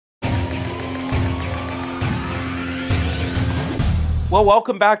Well,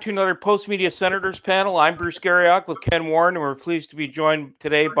 welcome back to another Post Media Senators panel. I'm Bruce Garrioch with Ken Warrne, and we're pleased to be joined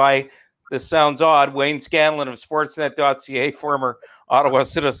today by, this sounds odd, Wayne Scanlan of Sportsnet.ca, former Ottawa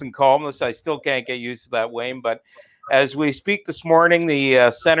Citizen columnist. I still can't get used to that, Wayne, but as we speak this morning, the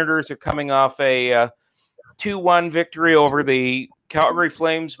Senators are coming off a 2-1 victory over the Calgary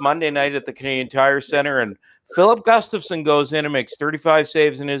Flames Monday night at the Canadian Tire Centre, and Filip Gustavsson goes in and makes 35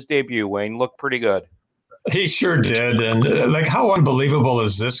 saves in his debut. Wayne, looked pretty good. He sure did. And like, how unbelievable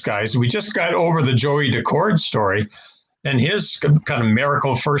is this, guys? We just got over the Joey Daccord story and his kind of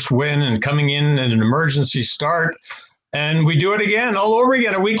miracle first win and coming in an emergency start. And we do it again, all over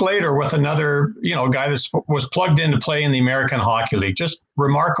again, a week later with another, guy that was plugged in to play in the American Hockey League. Just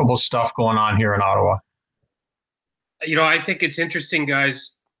remarkable stuff going on here in Ottawa. I think it's interesting,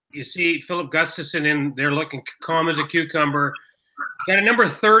 guys. You see Filip Gustavsson in there looking calm as a cucumber. Got a number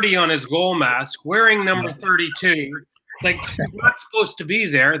 30 on his goal mask, wearing number 32. Like, he's not supposed to be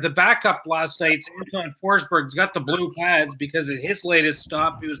there. The backup last night, Anton Forsberg's got the blue pads because at his latest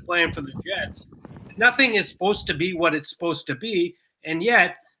stop, he was playing for the Jets. Nothing is supposed to be what it's supposed to be. And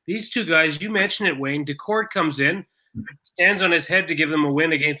yet, these two guys, you mentioned it, Wayne, Daccord comes in, stands on his head to give them a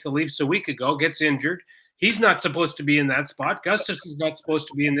win against the Leafs a week ago, gets injured. He's not supposed to be in that spot. Gustafsson's not supposed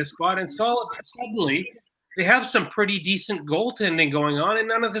to be in this spot. And suddenly, they have some pretty decent goaltending going on, and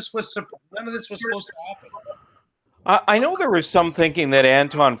none of this was supposed to happen. I know there was some thinking that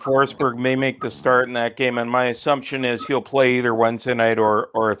Anton Forsberg may make the start in that game, and my assumption is he'll play either Wednesday night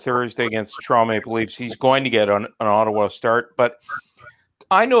or Thursday against the Toronto Maple Leafs. He's going to get an Ottawa start, but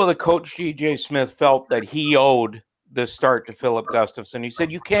I know the coach DJ Smith felt that he owed the start to Filip Gustavsson. He said,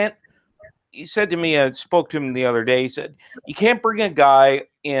 he said to me, I spoke to him the other day, he said, you can't bring a guy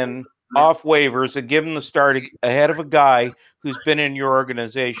in off waivers and give him the start ahead of a guy who's been in your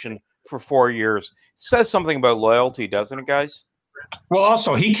organization for 4 years. It says something about loyalty, doesn't it, guys? Well,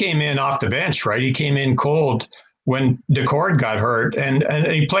 also, he came in off the bench, right? He came in cold when Daccord got hurt, and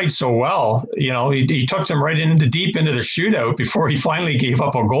he played so well. He took them right deep into the shootout before he finally gave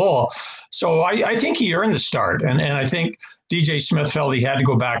up a goal. So I think he earned the start, and I think DJ Smith felt he had to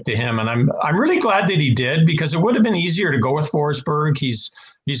go back to him, and I'm really glad that he did, because it would have been easier to go with Forsberg.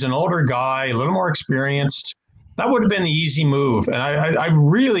 He's an older guy, a little more experienced. That would have been the easy move. And I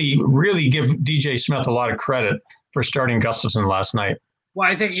really, really give DJ Smith a lot of credit for starting Gustavsson last night. Well,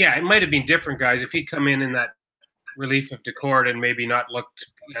 I think, it might have been different, guys, if he'd come in that relief of Daccord and maybe not looked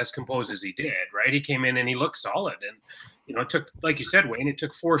as composed as he did, right? He came in and he looked solid. And, it took, like you said, Wayne, it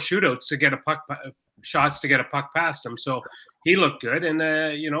took 4 shootouts to get shots to get a puck past him. So he looked good. And,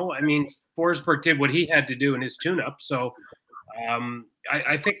 Forsberg did what he had to do in his tune-up. So,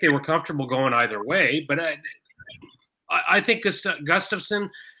 I think they were comfortable going either way, but I think Gustavsson,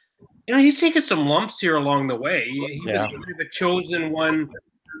 he's taken some lumps here along the way. He was kind of a chosen one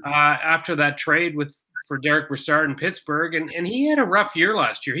after that trade for Derek Brassard in Pittsburgh, and he had a rough year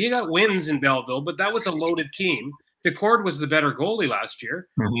last year. He got wins in Belleville, but that was a loaded team. Daccord was the better goalie last year,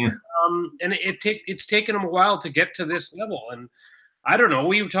 and it's taken him a while to get to this level. And I don't know.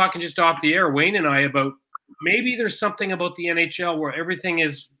 We were talking just off the air, Wayne and I, about maybe there's something about the NHL where everything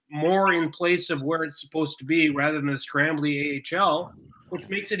is more in place of where it's supposed to be rather than the scrambly AHL, which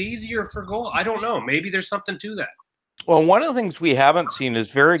makes it easier for goal. I don't know. Maybe there's something to that. Well, one of the things we haven't seen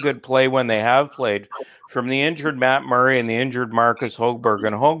is very good play when they have played from the injured Matt Murray and the injured Marcus Högberg.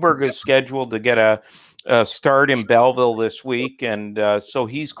 And Högberg is scheduled to get a start in Belleville this week, and so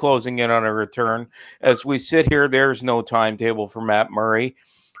he's closing in on a return. As we sit here, there's no timetable for Matt Murray.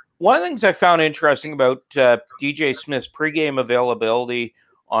 One of the things I found interesting about DJ Smith's pregame availability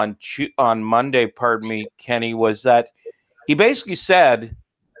on Monday, Kenny, was that he basically said,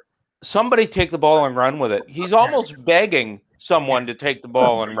 somebody take the ball and run with it. He's almost begging someone to take the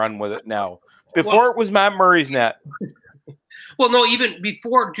ball and run with it now. Before it was Matt Murray's net. Well, no, even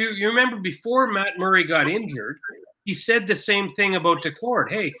before, do you remember before Matt Murray got injured, he said the same thing about Daccord.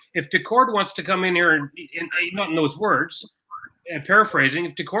 Hey, if Daccord wants to come in here, and not in those words, paraphrasing,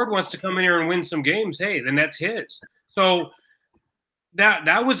 if Daccord wants to come in here and win some games, hey, then that's his. So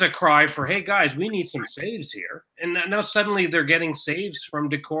that was a cry for, hey, guys, we need some saves here. And now suddenly they're getting saves from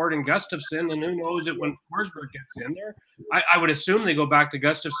Daccord and Gustavsson, and who knows it when Forsberg gets in there. I would assume they go back to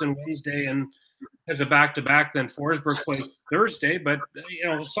Gustavsson Wednesday and as a back-to-back, then Forsberg plays Thursday. But,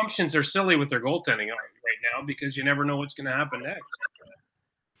 assumptions are silly with their goaltending right now because you never know what's going to happen next.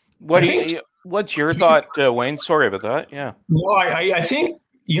 What's your thought, Wayne? Sorry about that. Yeah. No, I think,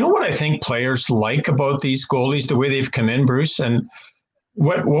 what I think players like about these goalies, the way they've come in, Bruce, and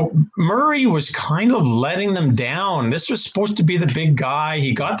what Murray was kind of letting them down. This was supposed to be the big guy.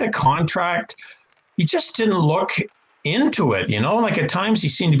 He got the contract. He just didn't look into it, like at times he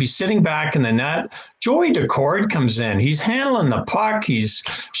seemed to be sitting back in the net. Joey Daccord comes in. He's handling the puck. He's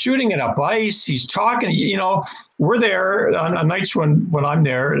shooting it up ice. He's talking. We're there on nights when I'm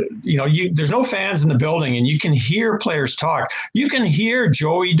there. There's no fans in the building, and you can hear players talk. You can hear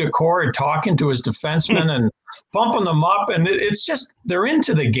Joey Daccord talking to his defensemen and bumping them up, and it's just they're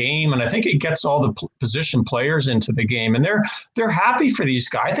into the game, and I think it gets all the position players into the game, and they're happy for these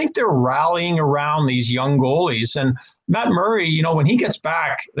guys. I think they're rallying around these young goalies, and Matt Murray, when he gets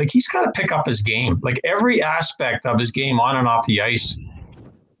back, he's got to pick up his game, every aspect of his game on and off the ice.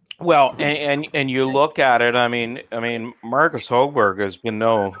 Well, and you look at it. I mean, Marcus Högberg has been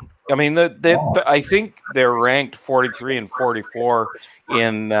I think they're ranked 43 and 44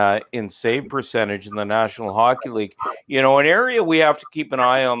 in save percentage in the National Hockey League. An area we have to keep an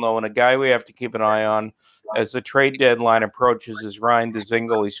eye on, though, and a guy we have to keep an eye on as the trade deadline approaches is Ryan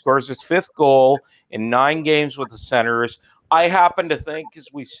Dzingel. He scores his 5th goal in 9 games with the Senators. I happen to think, as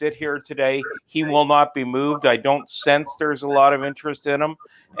we sit here today, he will not be moved. I don't sense there's a lot of interest in him,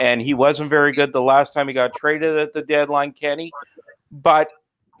 and he wasn't very good the last time he got traded at the deadline, Kenny. But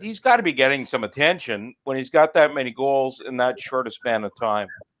he's got to be getting some attention when he's got that many goals in that short a span of time.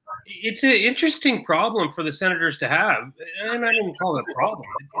 It's an interesting problem for the Senators to have, and I don't call it a problem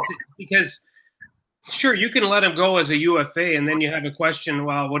because – sure, you can let him go as a UFA, and then you have a question,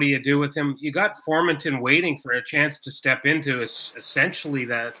 well, what do you do with him? You got Formanton waiting for a chance to step into essentially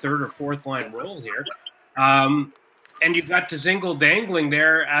that 3rd or 4th line role here. And you got Dzingel dangling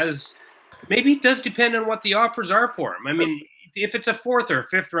there as maybe it does depend on what the offers are for him. I mean, if it's a 4th or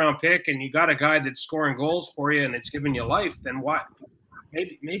 5th round pick and you got a guy that's scoring goals for you and it's giving you life, then what?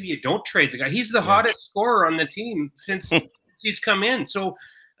 Maybe you don't trade the guy. He's the hottest scorer on the team since he's come in. So,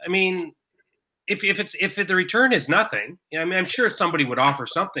 I mean, if the return is nothing, I'm sure somebody would offer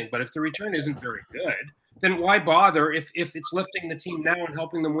something, but if the return isn't very good, then why bother if it's lifting the team now and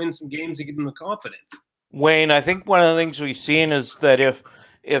helping them win some games and give them the confidence? Wayne, I think one of the things we've seen is that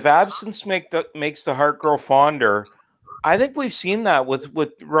if absence makes the heart grow fonder, I think we've seen that with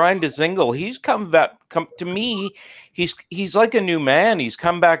Ryan Dzingel. He's come to me. He's like a new man. He's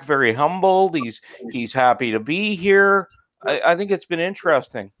come back very humbled. He's happy to be here. I think it's been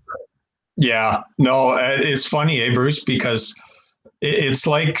interesting. Yeah, no, it's funny, Bruce, because it's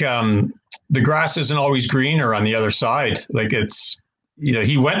like the grass isn't always greener on the other side.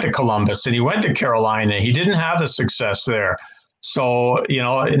 He went to Columbus and he went to Carolina. He didn't have the success there. So,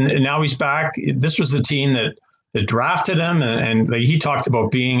 and now he's back. This was the team that drafted him. And he talked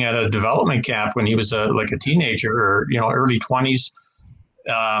about being at a development camp when he was a teenager or, early 20s.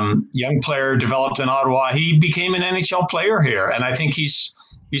 Young player, developed in Ottawa. He became an NHL player here. And I think he's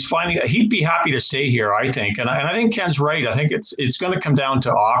finding that he'd be happy to stay here, I think. And I think Ken's right. I think it's going to come down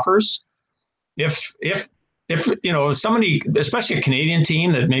to offers. If somebody, especially a Canadian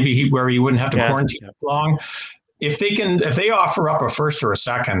team that maybe where he wouldn't have to quarantine long, if they offer up a 1st or a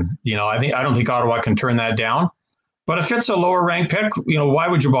 2nd, I don't think Ottawa can turn that down. But if it's a lower ranked pick, why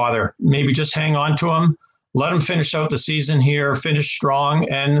would you bother? Maybe just hang on to him, let him finish out the season here, finish strong,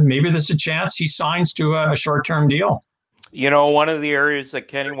 and maybe there's a chance he signs to a short-term deal. One of the areas that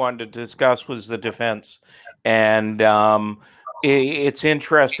Kenny wanted to discuss was the defense. And it's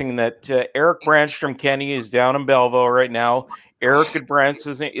interesting that Eric Brandstrom, Kenny, is down in Belleville right now. Eric Brandts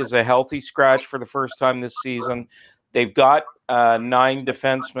is a healthy scratch for the first time this season. They've got 9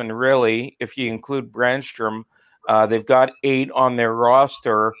 defensemen, really, if you include Brandstrom. They've got 8 on their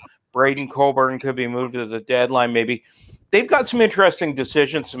roster. Braden Coburn could be moved to the deadline, maybe. They've got some interesting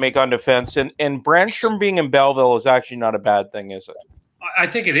decisions to make on defense, and Brandstrom being in Belleville is actually not a bad thing, is it? I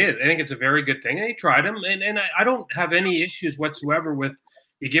think it is. I think it's a very good thing. They tried him, and I don't have any issues whatsoever with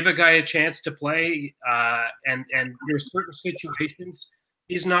you give a guy a chance to play, and there's certain situations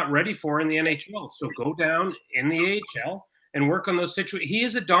he's not ready for in the NHL. So go down in the AHL and work on those situations. He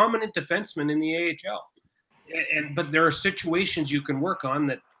is a dominant defenseman in the AHL, but there are situations you can work on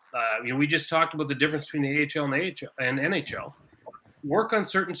that. We just talked about the difference between the AHL and NHL. Work on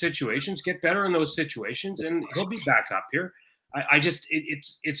certain situations, get better in those situations, and he'll be back up here.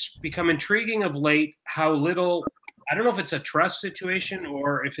 It's become intriguing of late how little. I don't know if it's a trust situation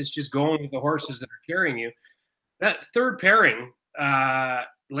or if it's just going with the horses that are carrying you. That 3rd pairing,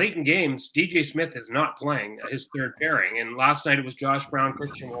 late in games, DJ Smith is not playing his 3rd pairing, and last night it was Josh Brown,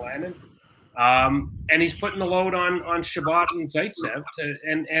 Christian Wolanin. And he's putting the load on Shabbat and Zaitsev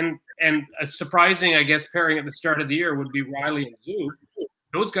and a surprising, I guess, pairing at the start of the year would be Riley and Zub.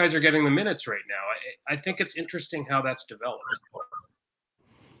 Those guys are getting the minutes right now. I think it's interesting how that's developed.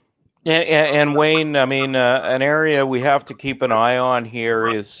 Yeah, and Wayne, I mean, an area we have to keep an eye on here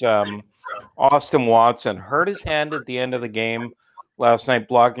is on Austin Watson hurt his hand at the end of the game last night,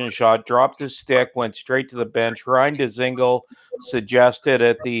 blocking a shot, dropped his stick, went straight to the bench. Ryan Dzingel suggested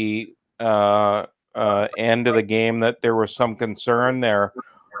at the end of the game that there was some concern there.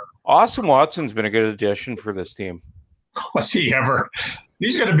 Austin Watson's been a good addition for this team. Was he ever?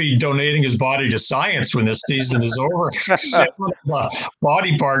 He's going to be donating his body to science when this season is over.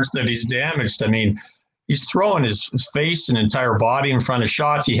 Body parts that he's damaged. I mean, he's throwing his face and entire body in front of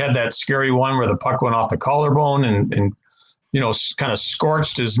shots. He had that scary one where the puck went off the collarbone and kind of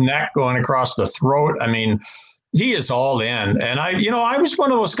scorched his neck going across the throat. I mean, he is all in. And I was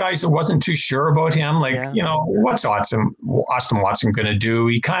one of those guys that wasn't too sure about him. Like, what's Austin Watson going to do?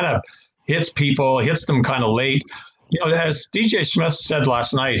 He kind of hits people, hits them kind of late. As DJ Smith said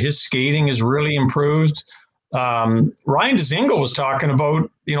last night, his skating is really improved. Ryan Dzingel was talking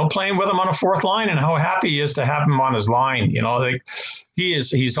about, playing with him on a fourth line and how happy he is to have him on his line.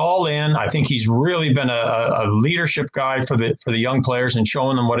 He's all in. I think he's really been a leadership guy for the young players and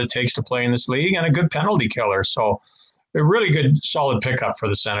showing them what it takes to play in this league, and a good penalty killer. So a really good, solid pickup for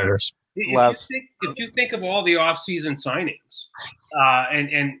the Senators. If you think of all the off-season signings,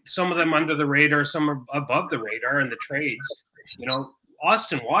 and some of them under the radar, some are above the radar in the trades,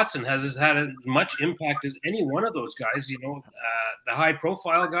 Austin Watson has had as much impact as any one of those guys, the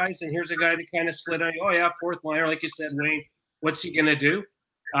high-profile guys. And here's a guy that kind of slid on, fourth liner, like you said, Wayne. What's he going to do?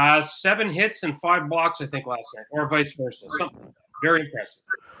 7 hits and 5 blocks, I think, last night, or vice versa. Something very impressive.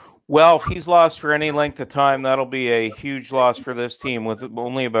 Well, if he's lost for any length of time, that'll be a huge loss for this team with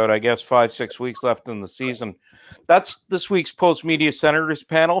only about, 5-6 weeks left in the season. That's this week's Post Media Senators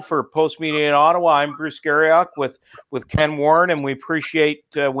panel. For Post Media in Ottawa, I'm Bruce Garrioch with Ken Warrne, and we appreciate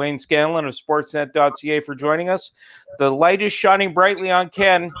Wayne Scanlan of Sportsnet.ca for joining us. The light is shining brightly on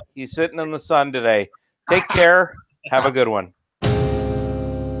Ken. He's sitting in the sun today. Take care. Have a good one.